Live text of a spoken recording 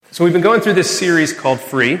So we've been going through this series called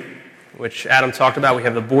Free, which Adam talked about. We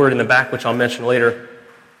have the board in the back, which I'll mention later.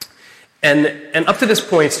 And up to this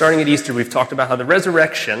point, starting at Easter, we've talked about how the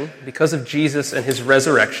resurrection, because of Jesus and his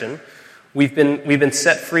resurrection, we've been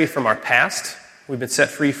set free from our past. We've been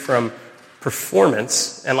set free from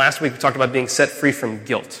performance. And last week we talked about being set free from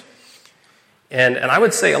guilt. And I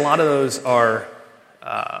would say a lot of those are,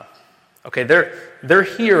 they're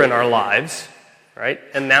here in our lives, right?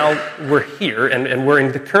 And now we're here, and we're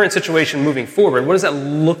in the current situation moving forward. What does that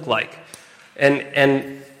look like?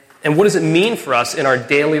 And what does it mean for us in our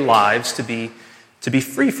daily lives to be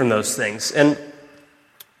free from those things? And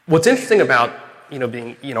what's interesting about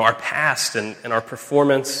being our past and our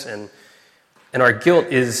performance and our guilt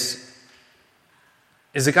is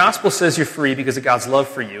the gospel says you're free because of God's love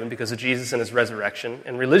for you and because of Jesus and his resurrection.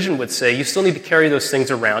 And religion would say you still need to carry those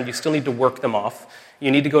things around. You still need to work them off. You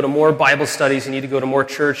need to go to more Bible studies. You need to go to more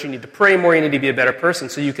church. You need to pray more. You need to be a better person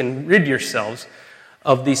so you can rid yourselves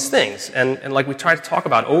of these things. And like we try to talk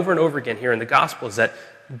about over and over again here in the gospel is that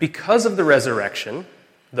because of the resurrection,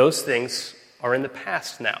 those things are in the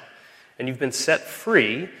past now. And you've been set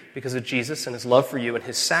free because of Jesus and his love for you and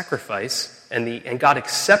his sacrifice and God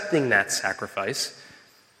accepting that sacrifice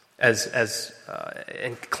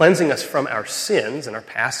and cleansing us from our sins and our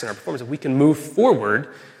past and our performance, we can move forward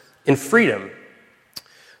in freedom.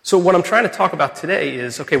 So what I'm trying to talk about today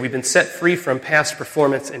is, we've been set free from past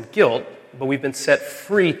performance and guilt, but we've been set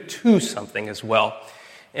free to something as well.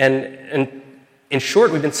 And in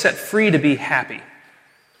short, we've been set free to be happy.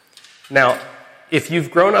 Now, if you've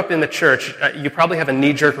grown up in the church, you probably have a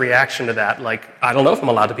knee-jerk reaction to that, like, I don't know if I'm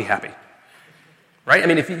allowed to be happy. Right? I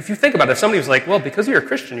mean, if you think about it, if somebody was like, well, because you're a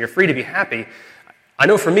Christian, you're free to be happy, I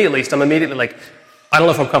know for me at least, I'm immediately like, I don't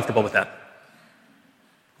know if I'm comfortable with that.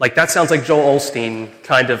 Like, that sounds like Joel Osteen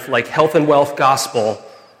kind of like health and wealth gospel,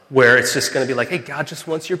 where it's just going to be like, hey, God just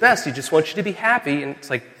wants your best. He just wants you to be happy. And it's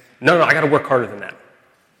like, no, I got to work harder than that.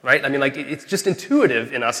 Right? I mean, like, it's just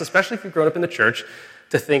intuitive in us, especially if you've grown up in the church,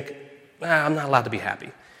 to think, I'm not allowed to be happy.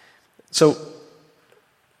 So,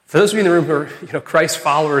 for those of you in the room who are, Christ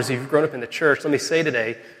followers, you've grown up in the church, let me say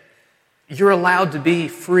today, you're allowed to be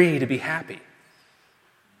free to be happy.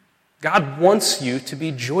 God wants you to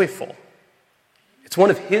be joyful. It's one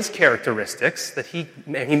of his characteristics that he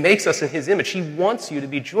makes us in his image. He wants you to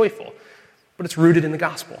be joyful, but it's rooted in the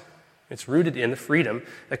gospel. It's rooted in the freedom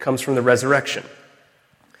that comes from the resurrection.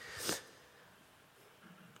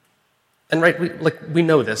 And right, we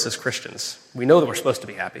know this as Christians. We know that we're supposed to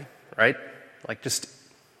be happy, right?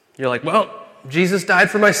 You're like, well, Jesus died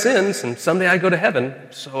for my sins, and someday I go to heaven,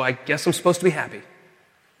 so I guess I'm supposed to be happy.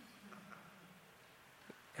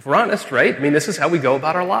 If we're honest, right? I mean, this is how we go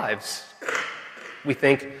about our lives. We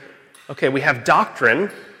think, we have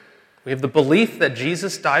doctrine. We have the belief that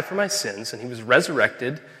Jesus died for my sins, and he was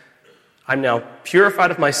resurrected. I'm now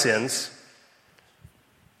purified of my sins.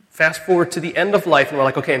 Fast forward to the end of life, and we're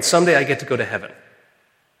like, and someday I get to go to heaven.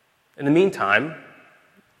 In the meantime,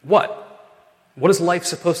 what? What is life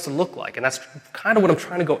supposed to look like? And that's kind of what I'm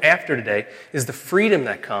trying to go after today, is the freedom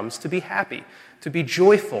that comes to be happy, to be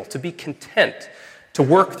joyful, to be content, to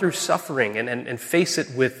work through suffering and face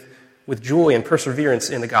it with joy and perseverance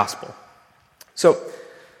in the gospel. So,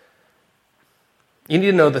 you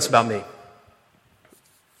need to know this about me.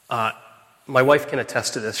 My wife can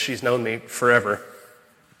attest to this. She's known me forever.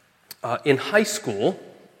 In high school,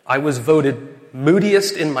 I was voted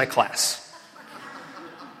moodiest in my class.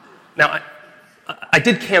 Now, I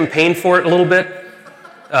did campaign for it a little bit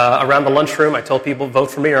around the lunchroom. I told people,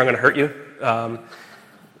 vote for me or I'm going to hurt you.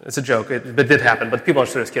 It's a joke. It did happen, but people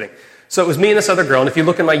understood I was kidding. So it was me and this other girl, and if you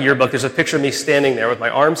look in my yearbook, there's a picture of me standing there with my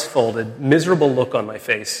arms folded, miserable look on my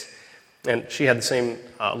face. And she had the same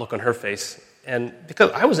look on her face. And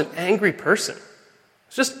because I was an angry person. I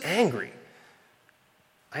was just angry.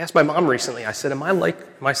 I asked my mom recently, I said, am I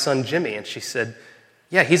like my son Jimmy? And she said,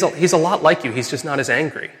 yeah, he's a lot like you. He's just not as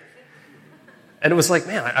angry. And it was like,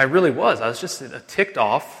 man, I really was. I was just ticked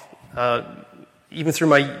off, even through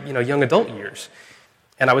my young adult years.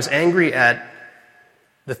 And I was angry at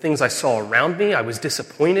the things I saw around me. I was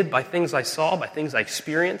disappointed by things I saw, by things I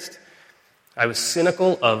experienced. I was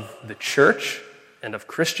cynical of the church and of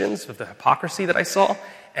Christians, of the hypocrisy that I saw.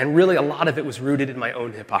 And really, a lot of it was rooted in my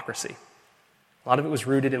own hypocrisy. A lot of it was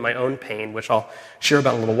rooted in my own pain, which I'll share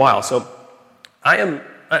about in a little while. So I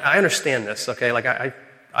understand this, okay? Like I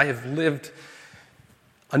have lived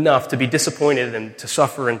enough to be disappointed and to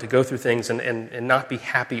suffer and to go through things and not be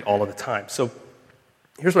happy all of the time. So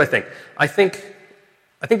here's what I think. I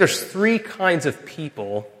think there's three kinds of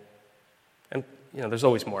people, and there's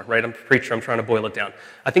always more, right? I'm a preacher, I'm trying to boil it down.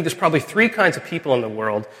 I think there's probably 3 kinds of people in the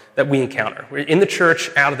world that we encounter. We're in the church,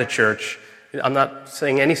 out of the church. I'm not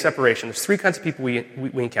saying any separation. There's 3 kinds of people we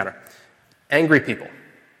encounter. Angry people,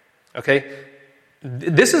 okay?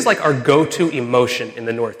 This is like our go-to emotion in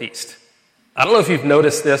the Northeast. I don't know if you've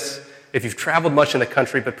noticed this, if you've traveled much in the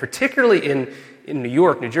country, but particularly in New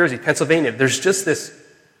York, New Jersey, Pennsylvania, there's just this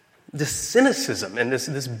cynicism and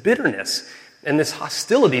this bitterness and this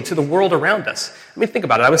hostility to the world around us. I mean, think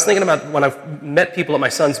about it. I was thinking about when I met people at my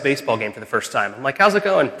son's baseball game for the first time. I'm like, how's it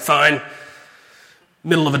going? Fine.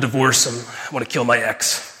 Middle of a divorce. I want to kill my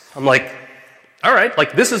ex. I'm like, all right,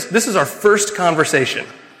 like this is our first conversation,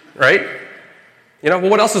 right? Well,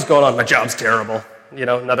 what else is going on? My job's terrible.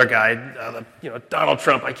 Another guy, Donald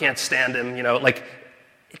Trump, I can't stand him, like,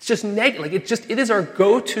 it's just negative. Like, it is our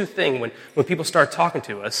go-to thing when people start talking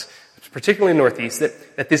to us, particularly in the Northeast,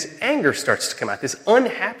 that this anger starts to come out, this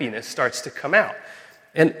unhappiness starts to come out.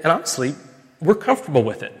 And honestly, we're comfortable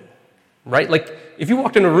with it, right? Like, if you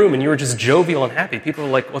walked in a room and you were just jovial and happy, people are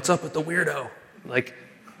like, what's up with the weirdo? Like,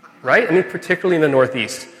 right? I mean, particularly in the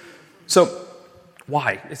Northeast. So,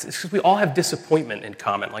 why? It's because we all have disappointment in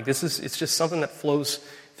common. Like, it's just something that flows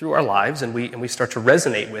through our lives, and we start to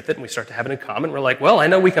resonate with it, and we start to have it in common. We're like, well, I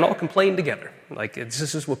know we can all complain together. Like,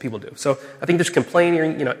 this is what people do. So I think there's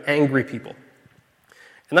complaining, angry people.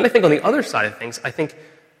 And then I think on the other side of things, I think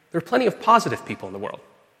there are plenty of positive people in the world,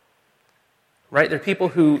 right? There are people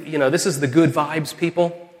who, this is the good vibes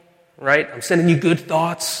people, right? I'm sending you good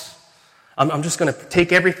thoughts. I'm just going to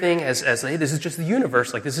take everything as hey, this is just the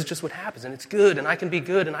universe. Like, this is just what happens, and it's good, and I can be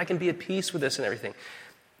good, and I can be at peace with this and everything.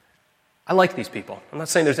 I like these people. I'm not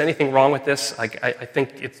saying there's anything wrong with this. I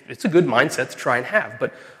think it's a good mindset to try and have.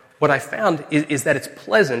 But what I found is that it's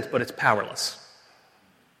pleasant, but it's powerless.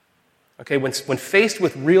 Okay, when faced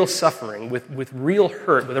with real suffering, with real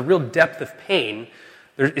hurt, with a real depth of pain,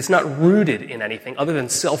 it's not rooted in anything other than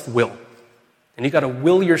self-will. And you've got to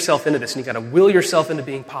will yourself into this, and you've got to will yourself into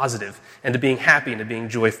being positive, and to being happy, and to being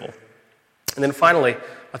joyful. And then finally,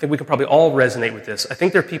 I think we can probably all resonate with this. I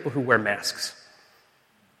think there are people who wear masks.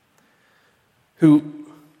 We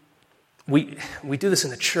do this in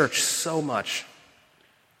the church so much,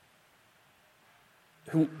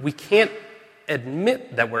 who we can't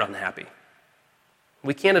admit that we're unhappy.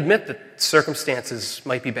 We can't admit that circumstances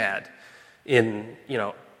might be bad in,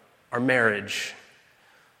 our marriage.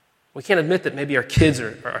 We can't admit that maybe our kids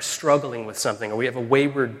are struggling with something, or we have a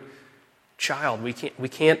wayward child. We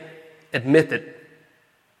can't admit that,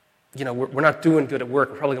 we're not doing good at work.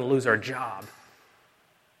 We're probably going to lose our job.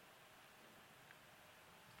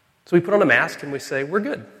 So we put on a mask and we say, we're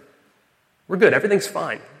good. We're good. Everything's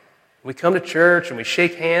fine. We come to church and we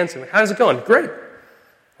shake hands and how's it going? Great.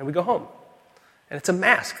 And we go home. And it's a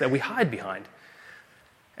mask that we hide behind.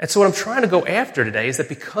 And so what I'm trying to go after today is that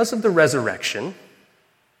because of the resurrection,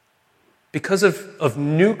 because of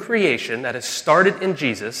new creation that has started in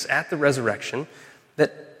Jesus at the resurrection,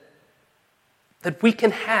 that we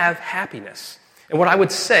can have happiness. And what I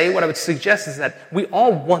would suggest is that we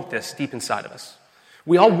all want this deep inside of us.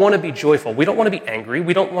 We all want to be joyful. We don't want to be angry.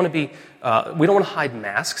 We don't want to hide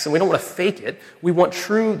masks, and we don't want to fake it. We want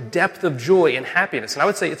true depth of joy and happiness. And I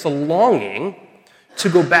would say it's a longing to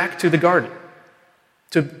go back to the garden,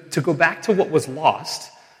 to go back to what was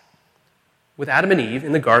lost with Adam and Eve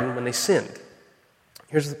in the garden when they sinned.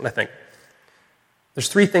 Here's what I think. There's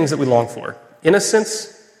 3 things that we long for: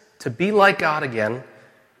 innocence, to be like God again,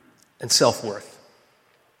 and self-worth.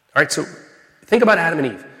 All right, so think about Adam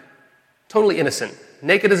and Eve. Totally innocent,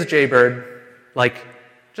 naked as a jaybird,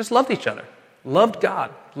 just loved each other, loved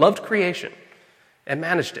God, loved creation, and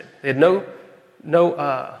managed it. They had no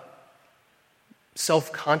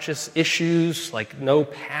self-conscious issues, no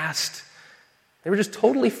past. They were just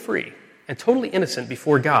totally free and totally innocent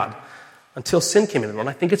before God until sin came into the world.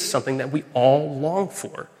 And I think it's something that we all long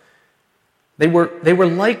for. They were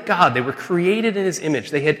like God. They were created in His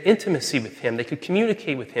image. They had intimacy with Him. They could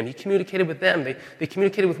communicate with Him. He communicated with them. They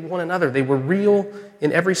communicated with one another. They were real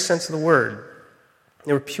in every sense of the word.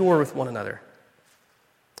 They were pure with one another.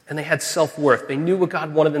 And they had self-worth. They knew what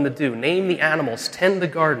God wanted them to do. Name the animals, tend the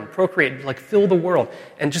garden, procreate, fill the world,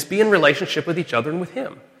 and just be in relationship with each other and with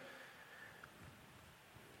Him.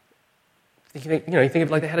 You think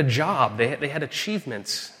of they had a job. They had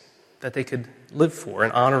achievements that they could live for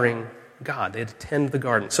in honoring God. They had to tend the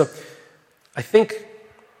garden. So I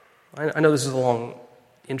know this is a long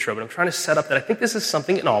intro, but I'm trying to set up that I think this is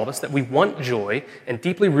something in all of us that we want joy, and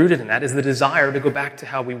deeply rooted in that is the desire to go back to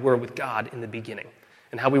how we were with God in the beginning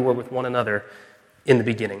and how we were with one another in the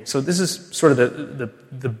beginning. So this is sort of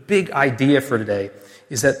the big idea for today,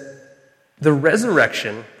 is that the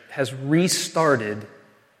resurrection has restarted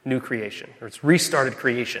new creation, or it's restarted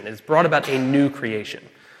creation. It's brought about a new creation.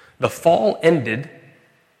 The fall ended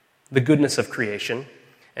the goodness of creation,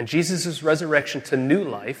 and Jesus' resurrection to new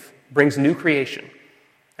life brings new creation.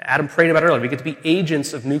 Adam prayed about it earlier. We get to be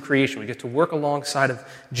agents of new creation. We get to work alongside of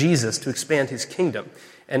Jesus to expand his kingdom.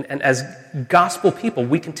 And as gospel people,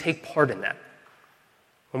 we can take part in that.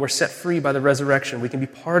 When we're set free by the resurrection, we can be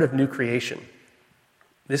part of new creation.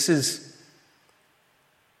 This is,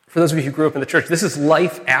 for those of you who grew up in the church, this is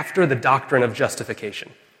life after the doctrine of justification.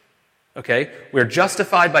 Okay? We're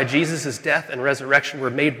justified by Jesus' death and resurrection. We're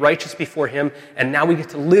made righteous before him, and now we get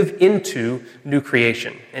to live into new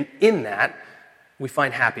creation. And in that, we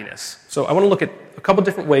find happiness. So I want to look at a couple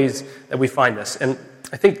different ways that we find this. And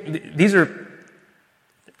I think these are,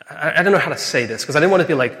 I don't know how to say this, because I didn't want it to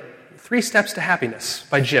be like 3 Steps to Happiness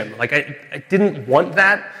by Jim. Like, I didn't want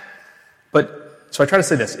that, so I try to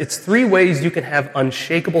say this. It's 3 ways you can have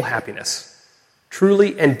unshakable happiness,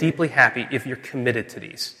 truly and deeply happy if you're committed to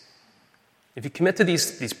these. If you commit to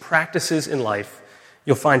these practices in life,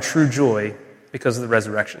 you'll find true joy because of the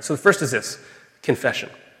resurrection. So the first is this, confession.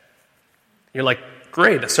 You're like,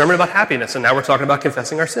 great, a sermon about happiness, and now we're talking about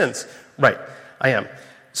confessing our sins. Right, I am.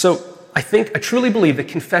 So I truly believe that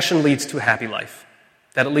confession leads to a happy life,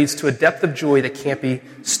 that it leads to a depth of joy that can't be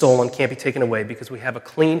stolen, can't be taken away, because we have a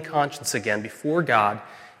clean conscience again before God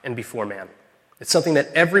and before man. It's something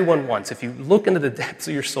that everyone wants. If you look into the depths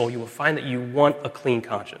of your soul, you will find that you want a clean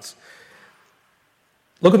conscience.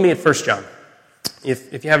 Look with me at 1 John.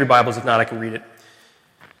 If you have your Bibles, if not, I can read it.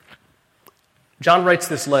 John writes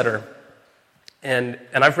this letter, and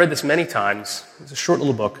I've read this many times. It's a short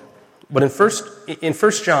little book. But in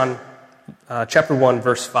 1 John chapter 1,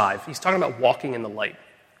 verse 5, he's talking about walking in the light.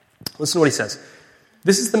 Listen to what he says.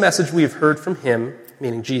 This is the message we have heard from him,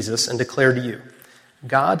 meaning Jesus, and declare to you.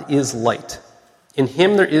 God is light. In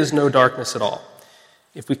him there is no darkness at all.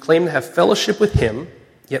 If we claim to have fellowship with him,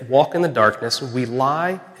 yet walk in the darkness, we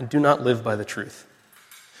lie and do not live by the truth.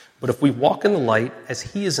 But if we walk in the light as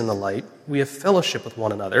he is in the light, we have fellowship with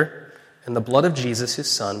one another, and the blood of Jesus, his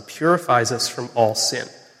Son, purifies us from all sin.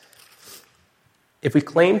 If we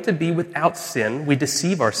claim to be without sin, we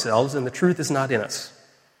deceive ourselves, and the truth is not in us.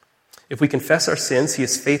 If we confess our sins, he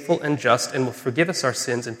is faithful and just and will forgive us our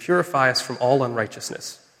sins and purify us from all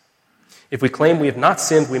unrighteousness. If we claim we have not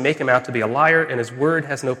sinned, we make him out to be a liar, and his word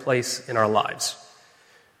has no place in our lives.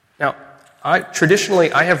 Now,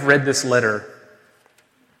 traditionally, I have read this letter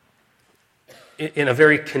in a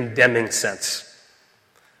very condemning sense.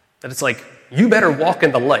 That it's like, you better walk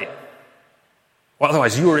in the light, or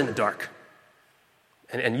otherwise you are in the dark.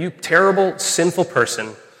 And you terrible, sinful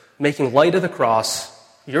person making light of the cross,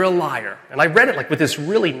 you're a liar. And I read it like with this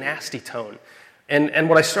really nasty tone. And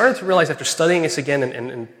what I started to realize after studying this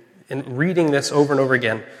again and reading this over and over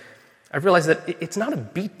again, I realized that it's not a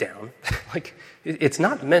beatdown. Like, it's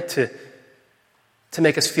not meant to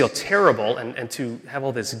make us feel terrible and to have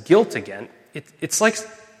all this guilt again. It's like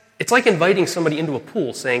inviting somebody into a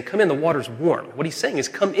pool saying, come in, the water's warm. What he's saying is,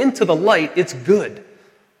 come into the light, it's good.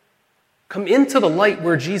 Come into the light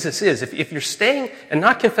where Jesus is. If you're staying and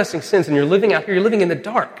not confessing sins and you're living out here, you're living in the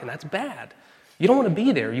dark, and that's bad. You don't want to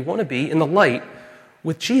be there. You want to be in the light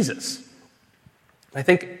with Jesus. I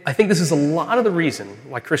think this is a lot of the reason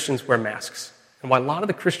why Christians wear masks and why a lot of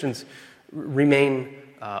the Christians remain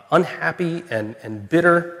unhappy and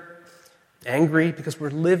bitter, angry, because we're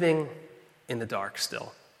living in the dark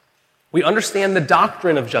still. We understand the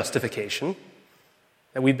doctrine of justification,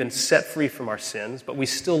 that we've been set free from our sins, but we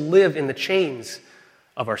still live in the chains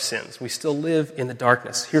of our sins. We still live in the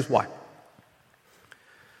darkness. Here's why.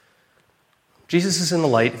 Jesus is in the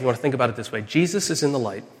light. If you want to think about it this way, Jesus is in the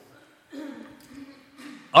light.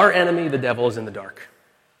 Our enemy, the devil, is in the dark.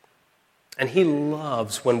 And he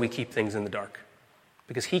loves when we keep things in the dark,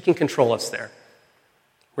 because he can control us there.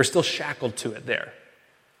 We're still shackled to it there.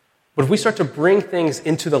 But if we start to bring things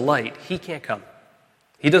into the light, he can't come.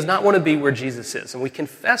 He does not want to be where Jesus is. And we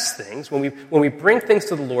confess things, when we bring things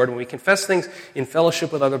to the Lord, when we confess things in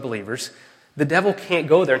fellowship with other believers, the devil can't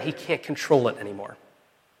go there and he can't control it anymore.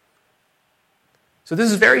 So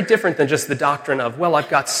this is very different than just the doctrine of, well,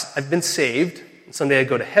 I've been saved, and someday I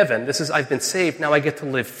go to heaven. This is, I've been saved, now I get to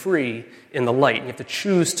live free in the light. And you have to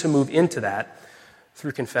choose to move into that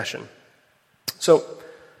through confession. So,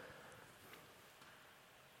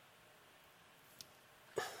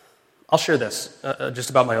 I'll share this just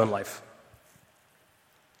about my own life.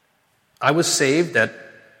 I was saved at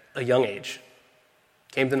a young age.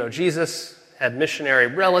 Came to know Jesus, had missionary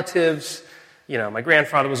relatives. You know, my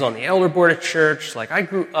grandfather was on the elder board at church. Like, I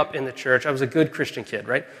grew up in the church. I was a good Christian kid,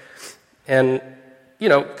 right? And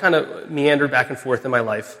kind of meandered back and forth in my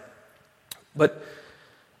life. But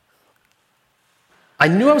I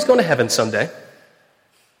knew I was going to heaven someday,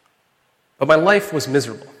 but my life was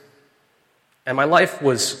miserable. And my life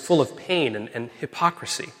was full of pain and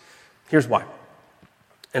hypocrisy. Here's why.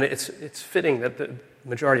 And it's fitting that the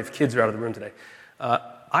majority of kids are out of the room today.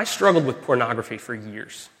 I struggled with pornography for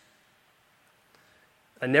years.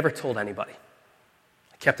 I never told anybody.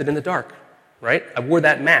 I kept it in the dark, right? I wore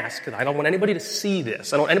that mask because I don't want anybody to see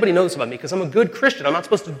this. I don't want anybody to know this about me because I'm a good Christian. I'm not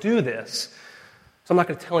supposed to do this. So I'm not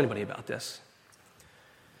going to tell anybody about this.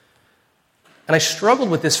 And I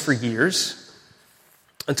struggled with this for years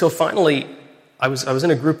until finally I was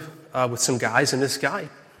in a group with some guys, and this guy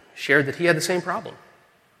shared that he had the same problem.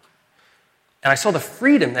 And I saw the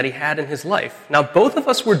freedom that he had in his life. Now, both of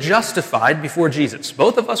us were justified before Jesus.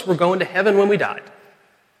 Both of us were going to heaven when we died.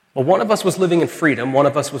 But one of us was living in freedom, one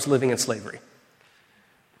of us was living in slavery.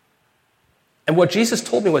 And what Jesus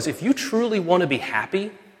told me was, if you truly want to be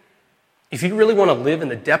happy, if you really want to live in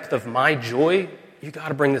the depth of my joy, you got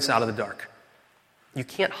to bring this out of the dark. You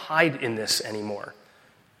can't hide in this anymore.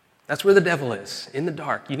 That's where the devil is, in the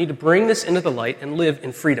dark. You need to bring this into the light and live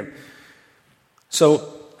in freedom. So,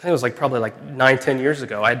 I think it was probably 9-10 years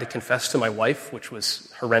ago, I had to confess to my wife, which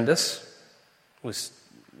was horrendous. It was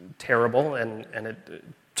terrible, and it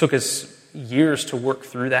took us years to work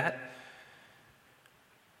through that.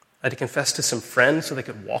 I had to confess to some friends so they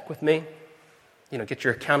could walk with me. Get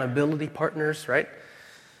your accountability partners, right?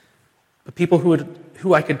 But people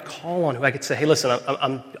who I could call on, who I could say, hey, listen,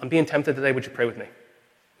 I'm being tempted today. Would you pray with me?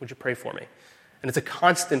 Would you pray for me? And it's a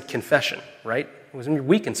constant confession, right? When you're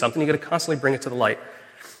weak in something, you got to constantly bring it to the light.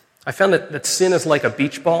 I found that sin is like a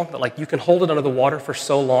beach ball, that you can hold it under the water for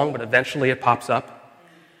so long, but eventually it pops up,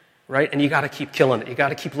 right? And you got to keep killing it. You got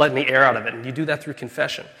to keep letting the air out of it, and you do that through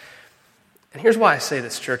confession. And here's why I say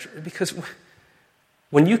this, church, because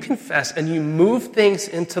when you confess and you move things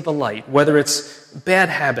into the light, whether it's bad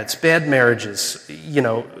habits, bad marriages,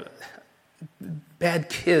 bad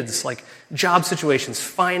kids, job situations,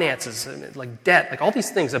 finances, debt, all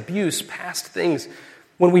these things, abuse, past things,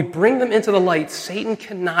 when we bring them into the light, Satan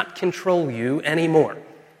cannot control you anymore.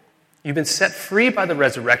 You've been set free by the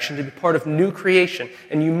resurrection to be part of new creation,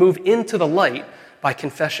 and you move into the light by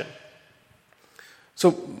confession.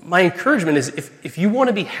 So my encouragement is if you want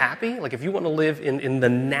to be happy, if you want to live in the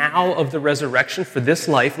now of the resurrection for this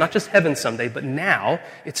life, not just heaven someday, but now,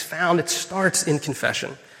 it starts in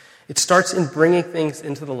confession. It starts in bringing things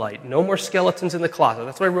into the light. No more skeletons in the closet.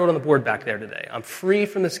 That's what I wrote on the board back there today. I'm free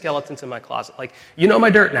from the skeletons in my closet. You know my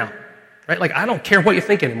dirt now, right? I don't care what you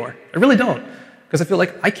think anymore. I really don't, because I feel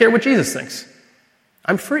like I care what Jesus thinks.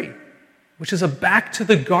 I'm free, which is a back to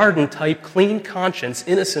the garden type, clean conscience,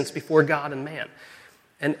 innocence before God and man.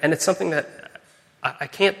 And it's something that I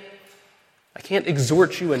can't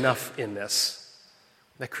exhort you enough in this,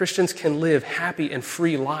 that Christians can live happy and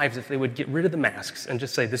free lives if they would get rid of the masks and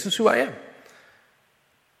just say, this is who I am.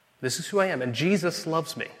 This is who I am, and Jesus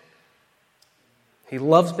loves me. He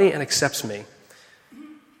loves me and accepts me.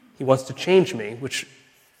 He wants to change me, which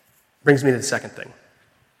brings me to the second thing.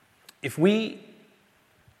 If we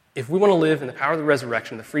want to live in the power of the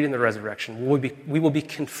resurrection, the freedom of the resurrection, we will be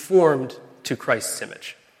conformed to Christ's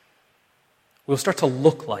image. We'll start to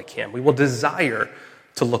look like him. We will desire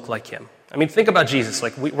to look like him. I mean, think about Jesus.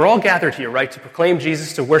 We're all gathered here, right, to proclaim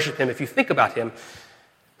Jesus, to worship him. If you think about him,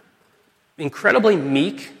 incredibly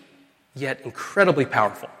meek, yet incredibly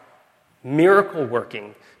powerful. Miracle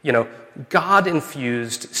working,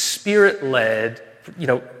 God-infused, Spirit-led,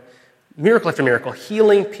 miracle after miracle,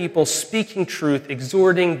 healing people, speaking truth,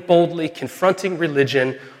 exhorting boldly, confronting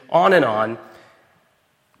religion, on and on.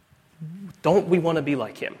 Don't we want to be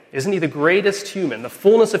like him? Isn't he the greatest human, the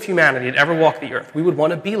fullness of humanity that ever walked the earth? We would want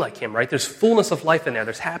to be like him, right? There's fullness of life in there.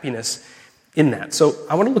 There's happiness in that. So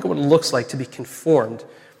I want to look at what it looks like to be conformed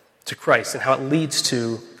to Christ and how it leads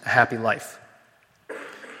to a happy life.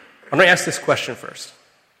 I'm going to ask this question first.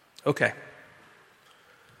 Okay.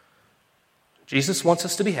 Jesus wants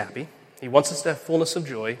us to be happy. He wants us to have fullness of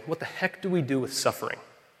joy. What the heck do we do with suffering?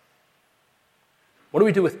 What do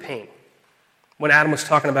we do with pain? When Adam was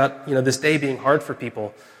talking about, this day being hard for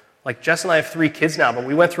people, Jess and I have 3 kids now, but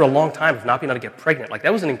we went through a long time of not being able to get pregnant.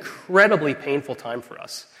 That was an incredibly painful time for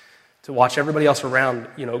us to watch everybody else around,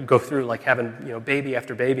 go through having, baby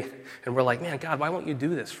after baby. And we're like, man, God, why won't you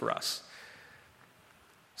do this for us?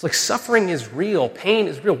 It's suffering is real, pain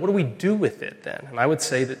is real. What do we do with it then? And I would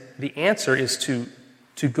say that the answer is to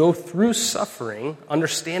go through suffering,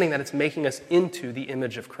 understanding that it's making us into the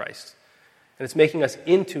image of Christ. And it's making us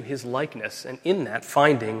into his likeness, and in that,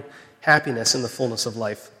 finding happiness in the fullness of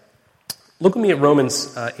life. Look with me at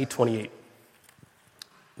Romans 8:28.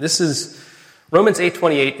 Romans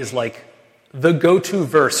 8:28 is like the go-to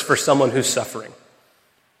verse for someone who's suffering,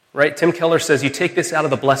 right? Tim Keller says you take this out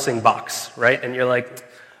of the blessing box, right? And you're like,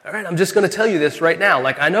 all right, I'm just going to tell you this right now.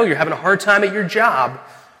 Like, I know you're having a hard time at your job,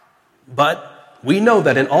 but we know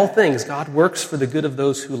that in all things, God works for the good of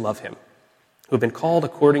those who love him, who have been called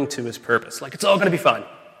according to his purpose. Like, it's all going to be fine.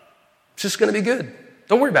 It's just going to be good.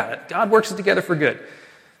 Don't worry about it. God works it together for good.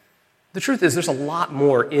 The truth is, there's a lot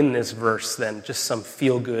more in this verse than just some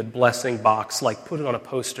feel-good blessing box, like put it on a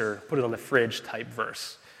poster, put it on the fridge type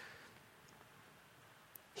verse.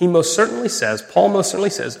 Paul most certainly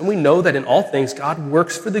says, and we know that in all things, God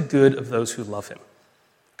works for the good of those who love him.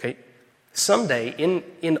 Okay? Someday,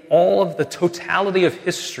 in all of the totality of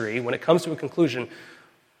history, when it comes to a conclusion,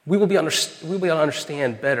 we will be able to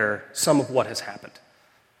understand better some of what has happened.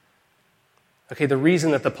 Okay, the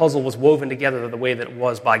reason that the puzzle was woven together the way that it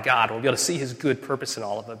was by God, we'll be able to see his good purpose in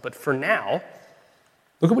all of it. But for now,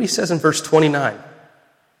 look at what he says in verse 29.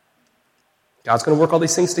 God's going to work all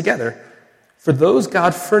these things together. For those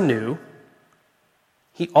God foreknew,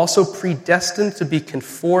 he also predestined to be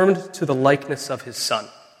conformed to the likeness of his Son.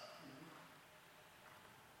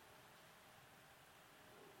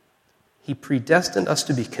 He predestined us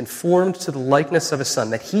to be conformed to the likeness of his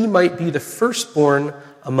Son, that he might be the firstborn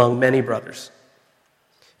among many brothers.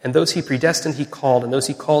 And those he predestined, he called. And those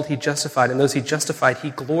he called, he justified. And those he justified, he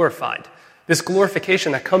glorified. This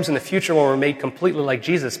glorification that comes in the future when we're made completely like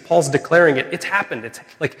Jesus, Paul's declaring it. It's happened. It's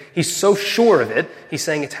like he's so sure of it, he's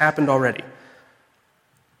saying it's happened already.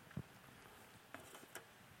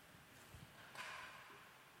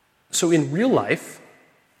 So in real life,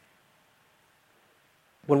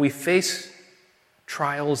 when we face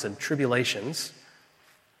trials and tribulations,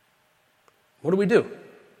 what do?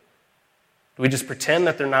 Do we just pretend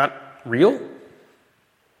that they're not real? Do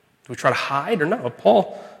we try to hide or no?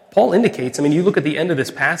 Paul indicates, you look at the end of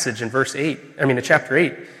this passage in chapter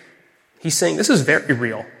 8, he's saying this is very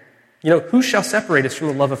real. Who shall separate us from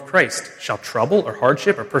the love of Christ? Shall trouble or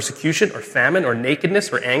hardship or persecution or famine or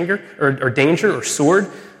nakedness or anger or danger or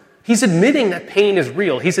sword? He's admitting that pain is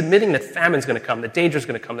real. He's admitting that famine's going to come, that danger's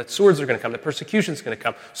going to come, that swords are going to come, that persecution's going to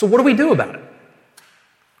come. So what do we do about it?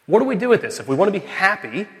 What do we do with this? If we want to be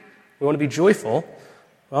happy, we want to be joyful,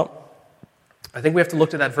 well, I think we have to look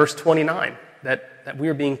to that verse 29, that we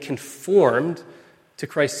are being conformed to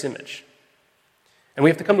Christ's image. And we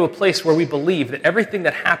have to come to a place where we believe that everything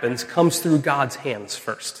that happens comes through God's hands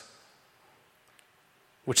first,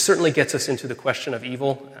 which certainly gets us into the question of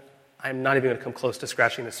evil. I'm not even going to come close to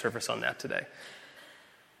scratching the surface on that today.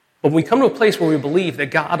 But when we come to a place where we believe that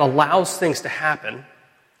God allows things to happen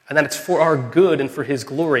and that it's for our good and for his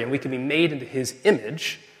glory and we can be made into his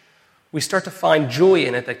image, we start to find joy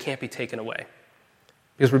in it that can't be taken away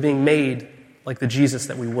because we're being made like the Jesus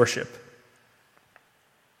that we worship.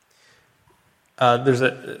 I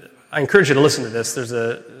encourage you to listen to this. There's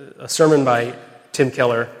a sermon by Tim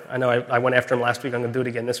Keller. I know I went after him last week. I'm going to do it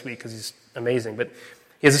again this week because he's amazing. But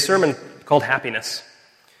he has a sermon called Happiness.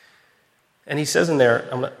 And he says in there,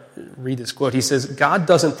 I'm going to read this quote. He says, God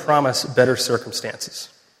doesn't promise better circumstances.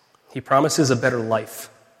 He promises a better life.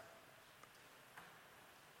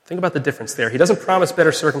 Think about the difference there. He doesn't promise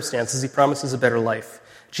better circumstances. He promises a better life.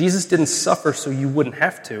 Jesus didn't suffer so you wouldn't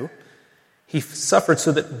have to. He suffered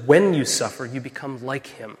so that when you suffer, you become like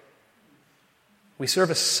him. We serve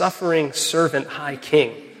a suffering servant high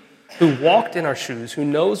king who walked in our shoes, who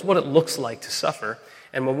knows what it looks like to suffer.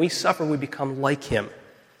 And when we suffer, we become like him.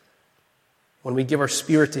 When we give our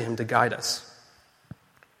spirit to him to guide us.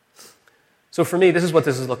 So for me, this is what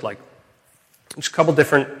this has looked like. Just a couple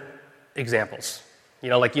different examples.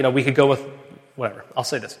 We could go with whatever. I'll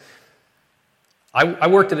say this. I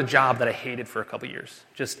worked at a job that I hated for a couple years.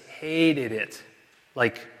 Just hated it.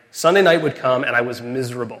 Like, Sunday night would come and I was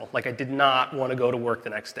miserable. Like, I did not want to go to work the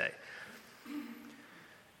next day.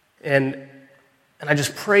 And I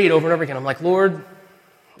just prayed over and over again. I'm like, Lord,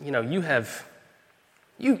 you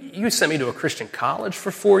sent me to a Christian college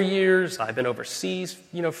for 4 years. I've been overseas,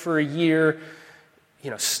 for a year.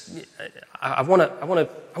 I want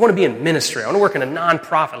to be in ministry. I want to work in a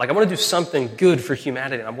nonprofit. Like, I want to do something good for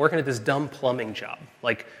humanity. And I'm working at this dumb plumbing job.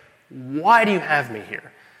 Like, why do you have me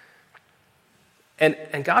here?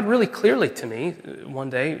 And God really clearly to me one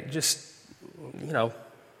day, just,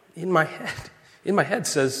 in my head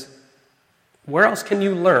says, where else can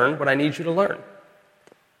you learn what I need you to learn?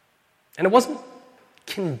 And it wasn't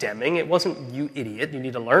condemning. It wasn't, you idiot, you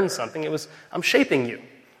need to learn something. It was, I'm shaping you.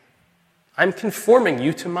 I'm conforming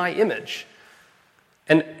you to my image.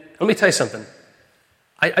 And let me tell you something.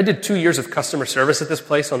 I did 2 years of customer service at this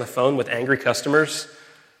place on the phone with angry customers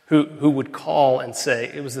who would call and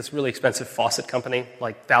say, it was this really expensive faucet company,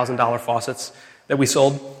 like $1,000 faucets that we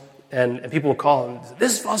sold, and people would call and say,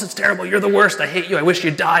 this faucet's terrible, you're the worst, I hate you, I wish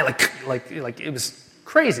you'd die, like it was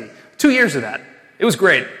crazy. 2 years of that. It was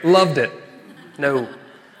great, loved it. No,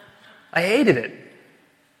 I hated it.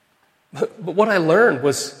 But what I learned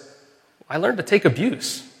to take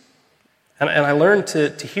abuse. And I learned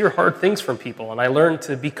to hear hard things from people, and I learned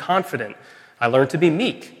to be confident. I learned to be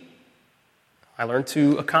meek. I learned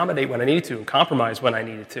to accommodate when I needed to and compromise when I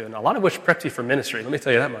needed to, and a lot of which prepped you for ministry, let me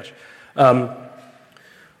tell you that much.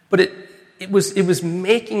 But it was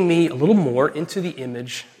making me a little more into the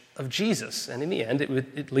image of Jesus, and in the end,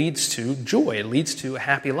 it leads to joy. It leads to a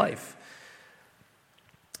happy life.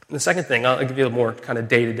 And the second thing, I'll give you a more kind of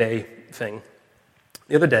day-to-day thing.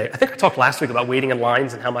 The other day, I think I talked last week about waiting in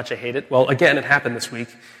lines and how much I hate it. Well, again, it happened this week,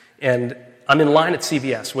 and I'm in line at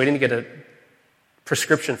CVS waiting to get a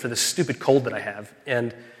prescription for this stupid cold that I have.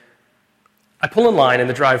 And I pull in line in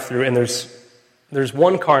the drive-thru, and there's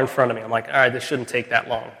one car in front of me. I'm like, all right, this shouldn't take that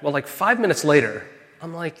long. Well, like 5 minutes later,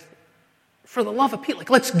 I'm like, for the love of Pete, like,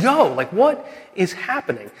 let's go. Like, what is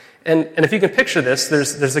happening? And if you can picture this,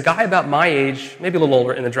 there's a guy about my age, maybe a little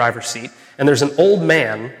older, in the driver's seat, and there's an old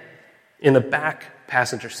man in the back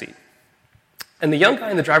passenger seat. And the young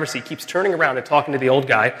guy in the driver's seat keeps turning around and talking to the old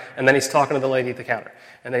guy, and then he's talking to the lady at the counter.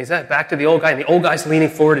 And then he's back to the old guy, and the old guy's leaning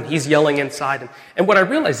forward, and he's yelling inside. And what I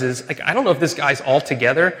realize is, like, I don't know if this guy's all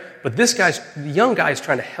together, but the young guy is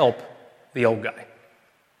trying to help the old guy.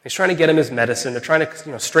 He's trying to get him his medicine. They're trying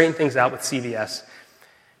to straighten things out with CVS.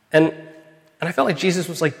 And I felt like Jesus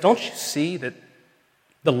was like, don't you see that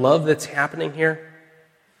the love that's happening here?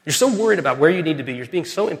 You're so worried about where you need to be. You're being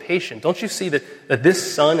so impatient. Don't you see that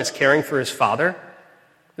this son is caring for his father?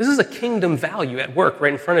 This is a kingdom value at work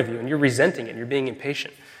right in front of you, and you're resenting it, and you're being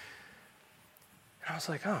impatient. And I was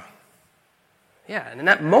like, oh, yeah. And in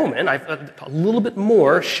that moment, I felt a little bit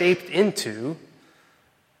more shaped into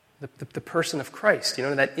the person of Christ,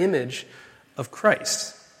 that image of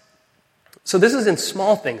Christ. So this is in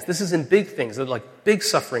small things. This is in big things, like big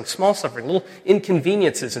suffering, small suffering, little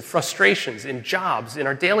inconveniences and frustrations in jobs, in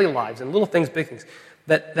our daily lives, and little things, big things,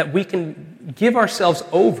 that we can give ourselves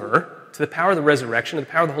over to the power of the resurrection, to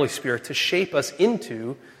the power of the Holy Spirit, to shape us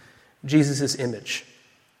into Jesus' image.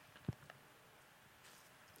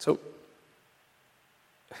 So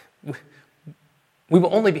we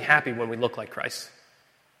will only be happy when we look like Christ.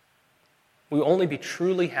 We will only be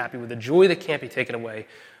truly happy with the joy that can't be taken away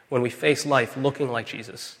when we face life looking like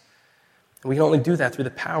Jesus. And we can only do that through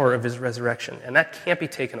the power of his resurrection, and that can't be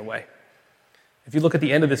taken away. If you look at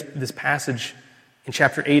the end of this passage in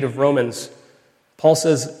chapter 8 of Romans, Paul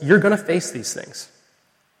says, you're going to face these things.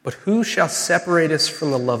 But who shall separate us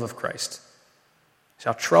from the love of Christ?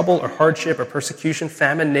 Shall trouble or hardship or persecution,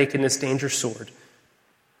 famine, nakedness, danger, sword?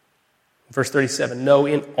 Verse 37, no,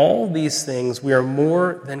 in all these things we are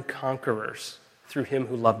more than conquerors through him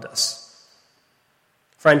who loved us.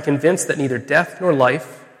 For I am convinced that neither death nor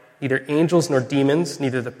life, neither angels nor demons,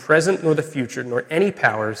 neither the present nor the future, nor any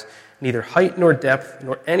powers, neither height nor depth,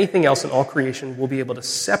 nor anything else in all creation will be able to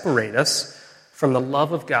separate us from the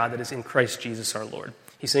love of God that is in Christ Jesus our Lord.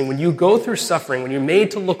 He's saying when you go through suffering, when you're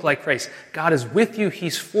made to look like Christ, God is with you,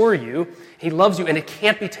 he's for you, he loves you, and it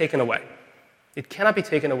can't be taken away. It cannot be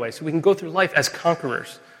taken away. So we can go through life as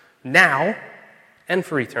conquerors, now and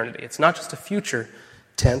for eternity. It's not just a future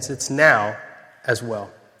tense, it's now as well.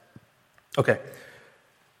 Okay,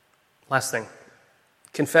 last thing.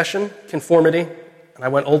 Confession, conformity, and I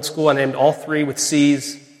went old school, I named all three with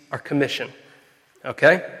C's, our commission.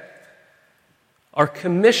 Okay? Our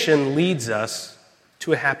commission leads us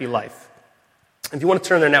to a happy life. If you want to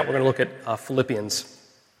turn there now, we're going to look at Philippians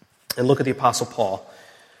and look at the Apostle Paul.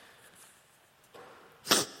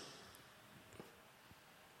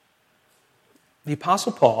 The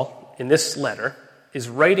Apostle Paul, in this letter, is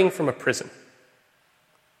writing from a prison.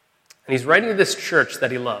 And he's writing to this church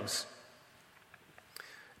that he loves.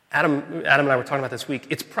 Adam and I were talking about this week.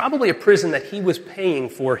 It's probably a prison that he was paying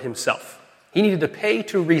for himself. He needed to pay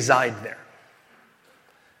to reside there.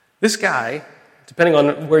 This guy, depending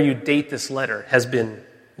on where you date this letter, has been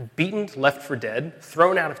beaten, left for dead,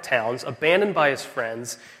 thrown out of towns, abandoned by his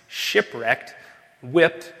friends, shipwrecked,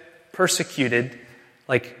 whipped, persecuted.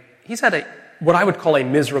 Like, he's had what I would call a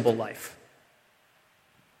miserable life.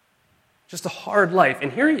 Just a hard life.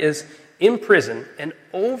 And here he is in prison, and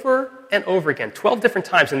over again, 12 different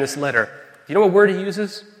times in this letter, do you know what word he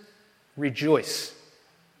uses? Rejoice.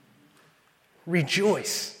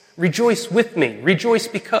 Rejoice. Rejoice with me. Rejoice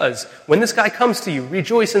because when this guy comes to you,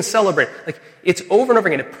 rejoice and celebrate. Like, it's over and over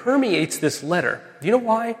again. It permeates this letter. Do you know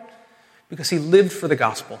why? Because he lived for the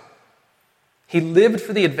gospel. He lived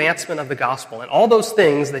for the advancement of the gospel, and all those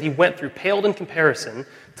things that he went through paled in comparison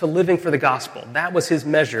to living for the gospel. That was his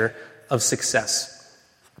measure of success.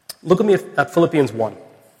 Look at me at Philippians 1.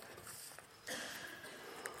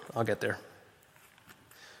 I'll get there.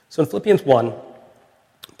 So in Philippians 1,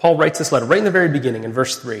 Paul writes this letter right in the very beginning in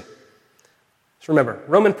verse 3. So remember,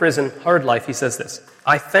 Roman prison, hard life, he says this: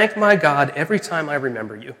 I thank my God every time I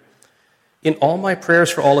remember you. In all my prayers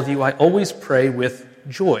for all of you, I always pray with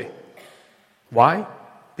joy. Why?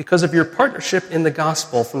 Because of your partnership in the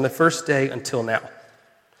gospel from the first day until now.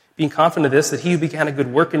 Being confident of this, that he who began a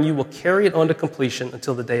good work in you will carry it on to completion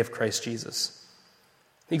until the day of Christ Jesus.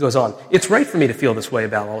 He goes on, it's right for me to feel this way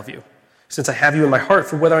about all of you, since I have you in my heart,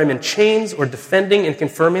 for whether I'm in chains or defending and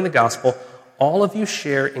confirming the gospel, all of you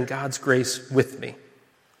share in God's grace with me.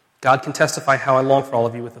 God can testify how I long for all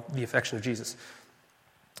of you with the affection of Jesus.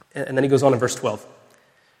 And then he goes on in verse 12.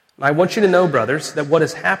 I want you to know, brothers, that what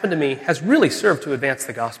has happened to me has really served to advance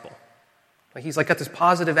the gospel. Like he's got this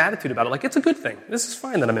positive attitude about it. Like, it's a good thing. This is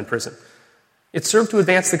fine that I'm in prison. It served to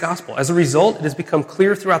advance the gospel. As a result, it has become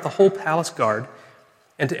clear throughout the whole palace guard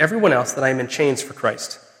and to everyone else that I am in chains for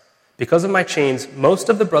Christ. Because of my chains, most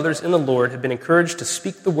of the brothers in the Lord have been encouraged to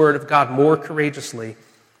speak the word of God more courageously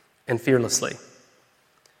and fearlessly.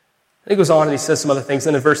 And he goes on and he says some other things.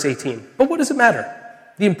 Then in verse 18, but what does it matter?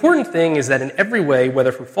 The important thing is that in every way,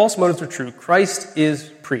 whether from false motives or true, Christ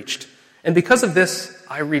is preached. And because of this,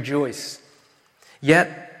 I rejoice.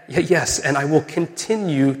 Yet, yes, and I will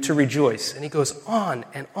continue to rejoice. And he goes on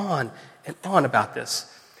and on and on about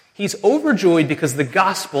this. He's overjoyed because the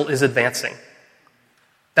gospel is advancing.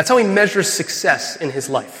 That's how he measures success in his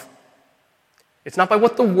life. It's not by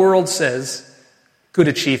what the world says good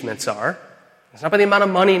achievements are. It's not by the amount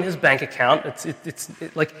of money in his bank account.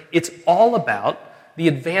 It's all about the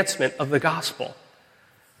advancement of the gospel.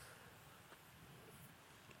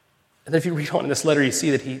 And then if you read on in this letter, you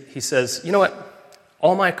see that he says, you know what?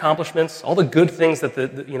 All my accomplishments, all the good things that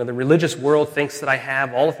the religious world thinks that I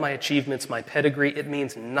have, all of my achievements, my pedigree, it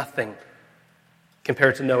means nothing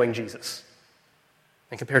compared to knowing Jesus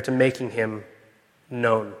and compared to making him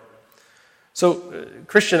known. So,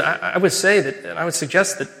 Christian, I would say that, and I would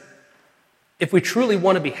suggest that if we truly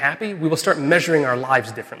want to be happy, we will start measuring our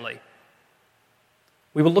lives differently.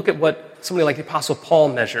 We will look at what somebody like the Apostle Paul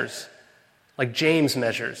measures, like James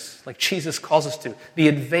measures, like Jesus calls us to, the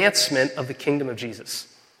advancement of the kingdom of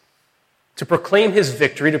Jesus. To proclaim his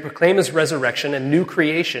victory, to proclaim his resurrection and new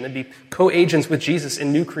creation, and be co-agents with Jesus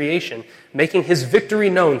in new creation, making his victory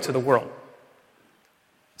known to the world.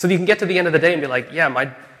 So that you can get to the end of the day and be like, yeah,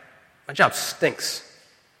 my job stinks.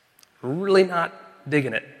 I'm really not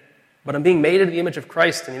digging it. But I'm being made in the image of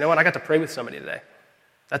Christ, and you know what? I got to pray with somebody today.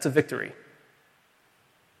 That's a victory.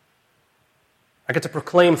 I get to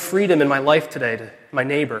proclaim freedom in my life today to my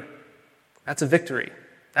neighbor. That's a victory.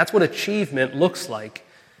 That's what achievement looks like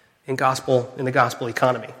in the gospel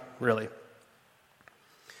economy, really.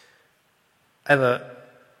 I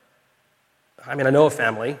know a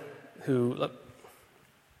family who,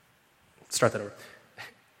 start that over.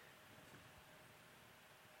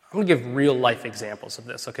 I'm going to give real life examples of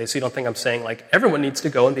this, okay? So you don't think I'm saying, like, everyone needs to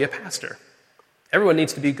go and be a pastor. Everyone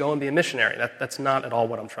needs to go and be a missionary. That's not at all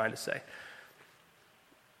what I'm trying to say.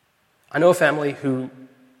 I know a family who,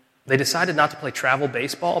 they decided not to play travel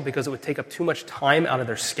baseball because it would take up too much time out of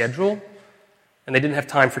their schedule, and they didn't have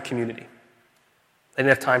time for community. They didn't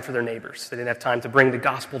have time for their neighbors. They didn't have time to bring the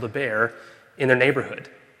gospel to bear in their neighborhood.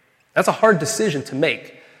 That's a hard decision to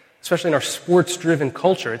make, especially in our sports-driven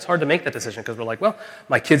culture. It's hard to make that decision because we're like, well,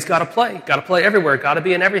 my kid's got to play everywhere, got to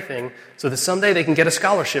be in everything, so that someday they can get a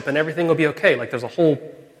scholarship and everything will be okay. Like, there's a whole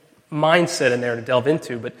mindset in there to delve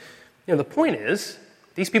into. But, the point is,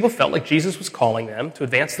 these people felt like Jesus was calling them to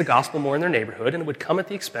advance the gospel more in their neighborhood, and it would come at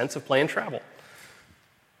the expense of playing travel.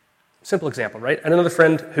 Simple example, right? I had another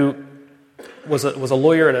friend who was a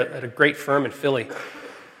lawyer at a great firm in Philly.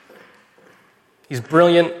 He's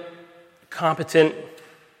brilliant, competent,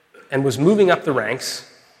 and was moving up the ranks.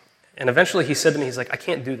 And eventually he said to me, he's like, I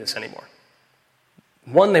can't do this anymore.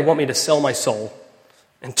 One, they want me to sell my soul.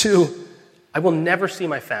 And two, I will never see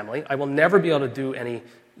my family. I will never be able to do any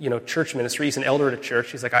church ministry. He's an elder at a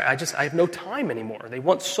church. He's like, I have no time anymore. They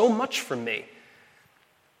want so much from me.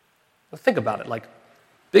 Well, think about it. Like,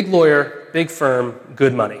 big lawyer, big firm,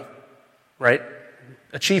 good money, right?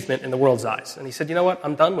 Achievement in the world's eyes. And he said, you know what?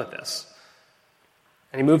 I'm done with this.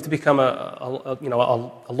 And he moved to become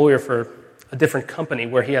a lawyer for a different company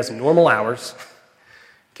where he has normal hours,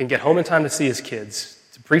 can get home in time to see his kids,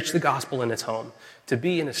 to preach the gospel in his home, to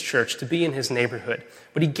be in his church, to be in his neighborhood.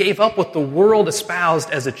 But he gave up what the world espoused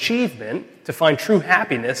as achievement to find true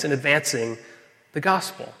happiness in advancing the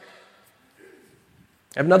gospel.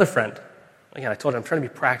 I have another friend. Again, I told you I'm trying to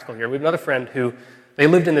be practical here. We have another friend who, they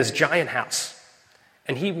lived in this giant house,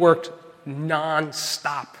 and he worked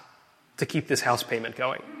non-stop to keep this house payment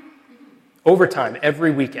going. Overtime,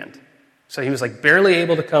 every weekend. So he was like barely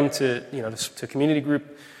able to come to community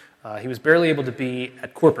group. He was barely able to be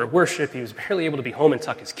at corporate worship. He was barely able to be home and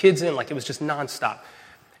tuck his kids in. Like, it was just nonstop.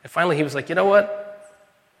 And finally he was like, you know what?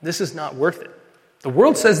 This is not worth it. The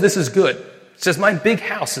world says this is good. It says my big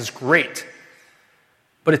house is great.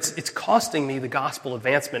 But it's costing me the gospel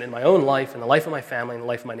advancement in my own life, in the life of my family, in the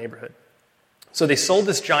life of my neighborhood. So they sold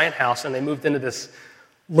this giant house and they moved into this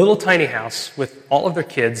little tiny house with all of their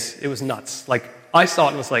kids. It was nuts. Like, I saw it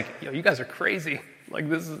and was like, yo, you guys are crazy. Like,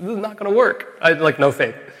 this is not going to work. I had, like, no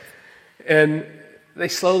faith. And they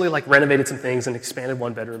slowly, like, renovated some things and expanded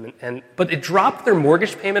one bedroom. But it dropped their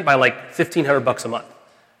mortgage payment by, like, $1,500 a month.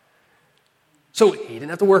 So he didn't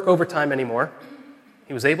have to work overtime anymore.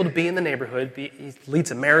 He was able to be in the neighborhood. He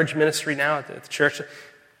leads a marriage ministry now at the church.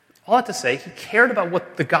 All that to say, he cared about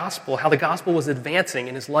how the gospel was advancing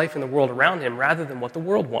in his life and the world around him rather than what the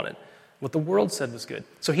world wanted, what the world said was good.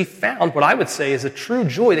 So he found what I would say is a true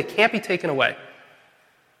joy that can't be taken away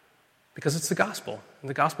because it's the gospel. And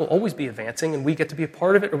the gospel will always be advancing, and we get to be a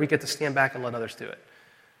part of it or we get to stand back and let others do it.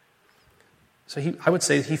 So I would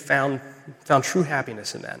say he found true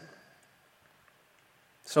happiness in that.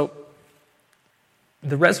 So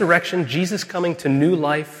the resurrection, Jesus coming to new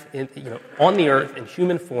life on the earth in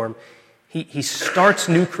human form, he starts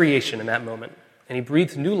new creation in that moment. And he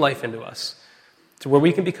breathes new life into us to where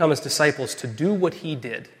we can become his disciples to do what he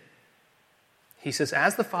did. He says,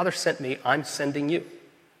 as the Father sent me, I'm sending you.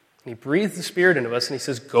 And he breathes the Spirit into us and he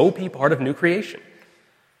says, go be part of new creation.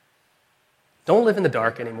 Don't live in the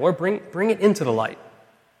dark anymore. Bring it into the light.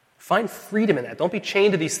 Find freedom in that. Don't be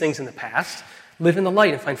chained to these things in the past. Live in the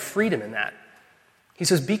light and find freedom in that. He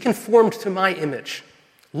says, be conformed to my image.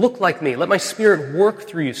 Look like me. Let my Spirit work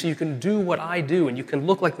through you so you can do what I do and you can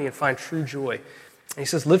look like me and find true joy. And he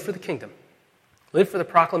says, live for the kingdom. Live for the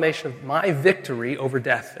proclamation of my victory over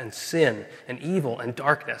death and sin and evil and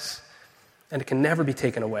darkness. And it can never be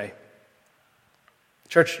taken away.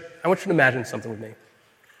 Church, I want you to imagine something with me.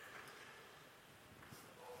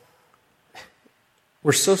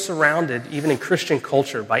 We're so surrounded, even in Christian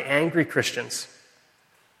culture, by angry Christians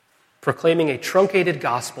proclaiming a truncated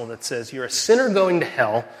gospel that says, you're a sinner going to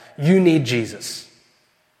hell, you need Jesus.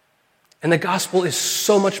 And the gospel is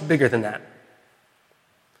so much bigger than that.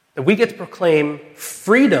 That we get to proclaim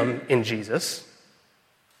freedom in Jesus,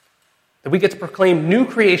 that we get to proclaim new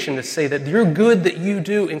creation to say that your good that you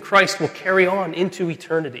do in Christ will carry on into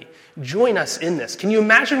eternity. Join us in this. Can you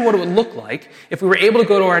imagine what it would look like if we were able to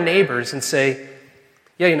go to our neighbors and say,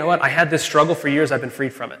 yeah, you know what, I had this struggle for years, I've been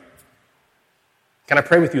freed from it. Can I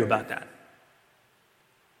pray with you about that?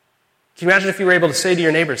 Can you imagine if you were able to say to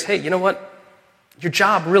your neighbors, hey, you know what? Your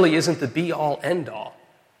job really isn't the be-all, end-all.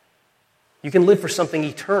 You can live for something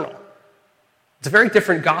eternal. It's a very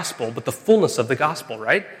different gospel, but the fullness of the gospel,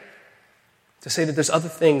 right? To say that there's other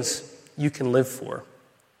things you can live for.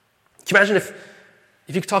 Can you imagine if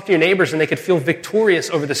you could talk to your neighbors and they could feel victorious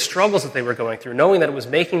over the struggles that they were going through, knowing that it was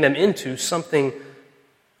making them into something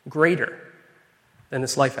greater than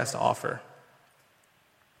this life has to offer?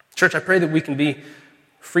 Church, I pray that we can be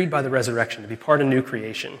freed by the resurrection, to be part of new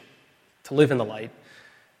creation, to live in the light,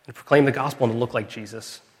 and proclaim the gospel and to look like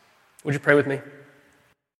Jesus. Would you pray with me?